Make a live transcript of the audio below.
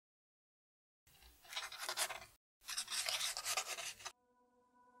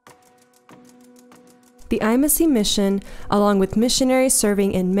The Imoce mission, along with missionaries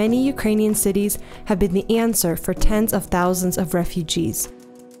serving in many Ukrainian cities, have been the answer for tens of thousands of refugees.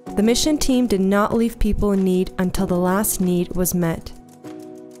 The mission team did not leave people in need until the last need was met.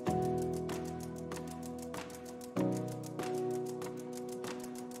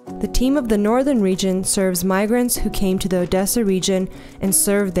 The team of the northern region serves migrants who came to the Odessa region and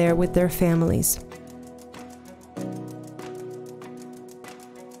served there with their families.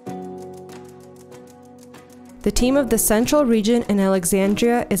 The team of the central region in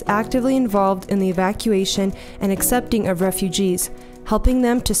Alexandria is actively involved in the evacuation and accepting of refugees, helping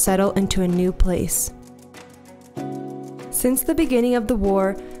them to settle into a new place. Since the beginning of the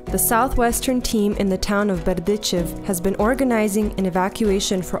war, the southwestern team in the town of Berdychev has been organizing an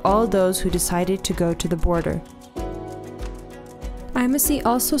evacuation for all those who decided to go to the border. Imoce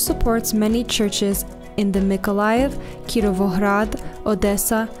also supports many churches in the Mykolaiv, Kirovohrad,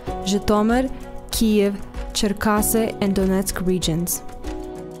 Odessa, Zhytomyr, Kyiv, Cherkasy, and Donetsk regions.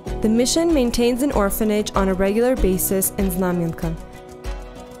 The mission maintains an orphanage on a regular basis in Znamyanka,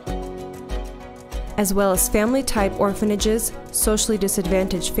 as well as family-type orphanages, socially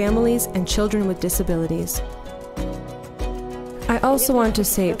disadvantaged families, and children with disabilities. I also want to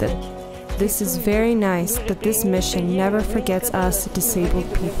say that this is very nice that this mission never forgets us disabled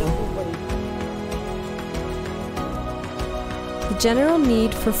people. The general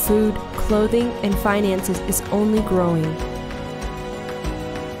need for food, clothing, and finances is only growing.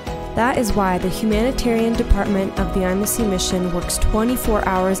 That is why the Humanitarian Department of the Imoce mission works 24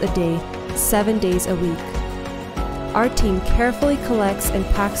 hours a day, 7 days a week. Our team carefully collects and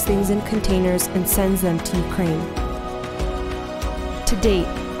packs things in containers and sends them to Ukraine. To date,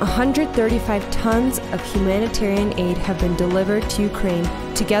 135 tons of humanitarian aid have been delivered to Ukraine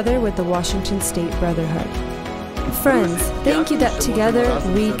together with the Washington State Brotherhood. Friends, thank you that together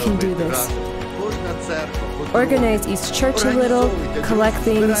we can do this. Organize each church a little, collect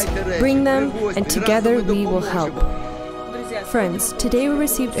things, bring them, and together we will help. Friends, today we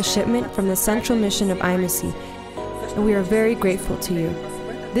received a shipment from the Central Mission of Imoce, and we are very grateful to you.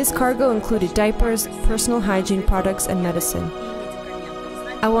 This cargo included diapers, personal hygiene products, and medicine.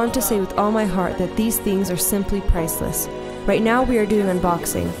 I want to say with all my heart that these things are simply priceless. Right now we are doing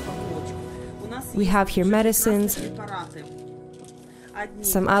unboxing. We have here medicines,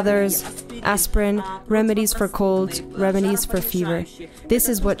 some others, aspirin, remedies for colds, remedies for fever. This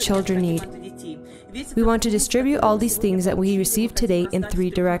is what children need. We want to distribute all these things that we received today in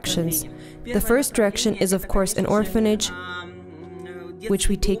 3 directions. The first direction is of course an orphanage, which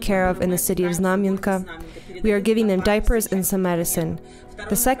we take care of in the city of Znamyanka. We are giving them diapers and some medicine.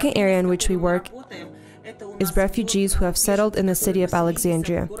 The second area in which we work is refugees who have settled in the city of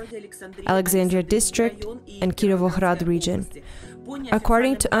Alexandria district, and Kirovohrad region.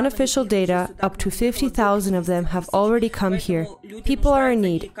 According to unofficial data, up to 50,000 of them have already come here. People are in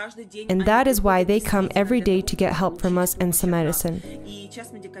need, and that is why they come every day to get help from us and some medicine.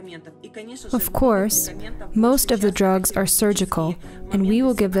 Of course, most of the drugs are surgical, and we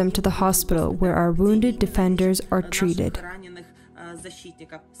will give them to the hospital where our wounded defenders are treated.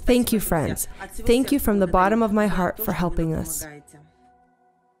 Thank you, friends. Thank you from the bottom of my heart for helping us.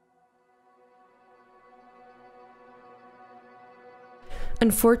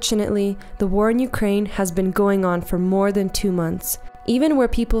 Unfortunately, the war in Ukraine has been going on for more than 2 months. Even where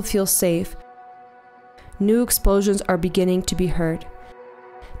people feel safe, new explosions are beginning to be heard.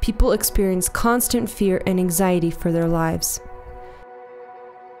 People experience constant fear and anxiety for their lives.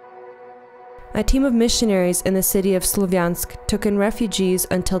 A team of missionaries in the city of Slovyansk took in refugees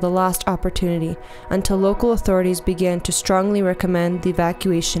until the last opportunity, until local authorities began to strongly recommend the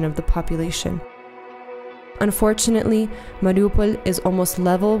evacuation of the population. Unfortunately, Mariupol is almost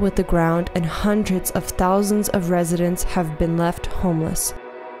level with the ground and hundreds of thousands of residents have been left homeless.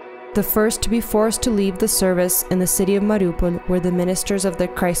 The first to be forced to leave the service in the city of Mariupol were the ministers of the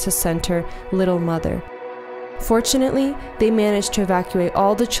crisis center, Little Mother. Fortunately, they managed to evacuate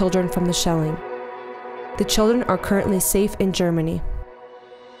all the children from the shelling. The children are currently safe in Germany.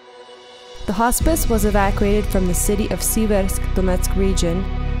 The hospice was evacuated from the city of Siversk, Donetsk region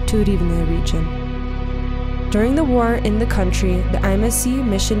to Rivne region. During the war in the country, the Imoce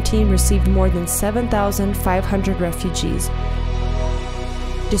mission team received more than 7,500 refugees,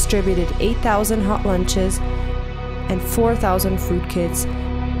 distributed 8,000 hot lunches and 4,000 food kits,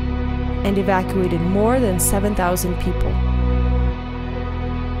 and evacuated more than 7,000 people.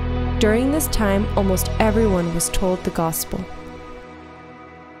 During this time, almost everyone was told the gospel.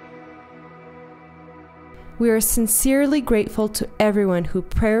 We are sincerely grateful to everyone who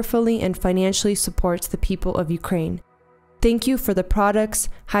prayerfully and financially supports the people of Ukraine. Thank you for the products,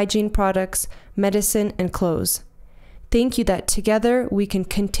 hygiene products, medicine, and clothes. Thank you that together we can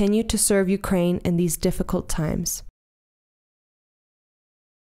continue to serve Ukraine in these difficult times.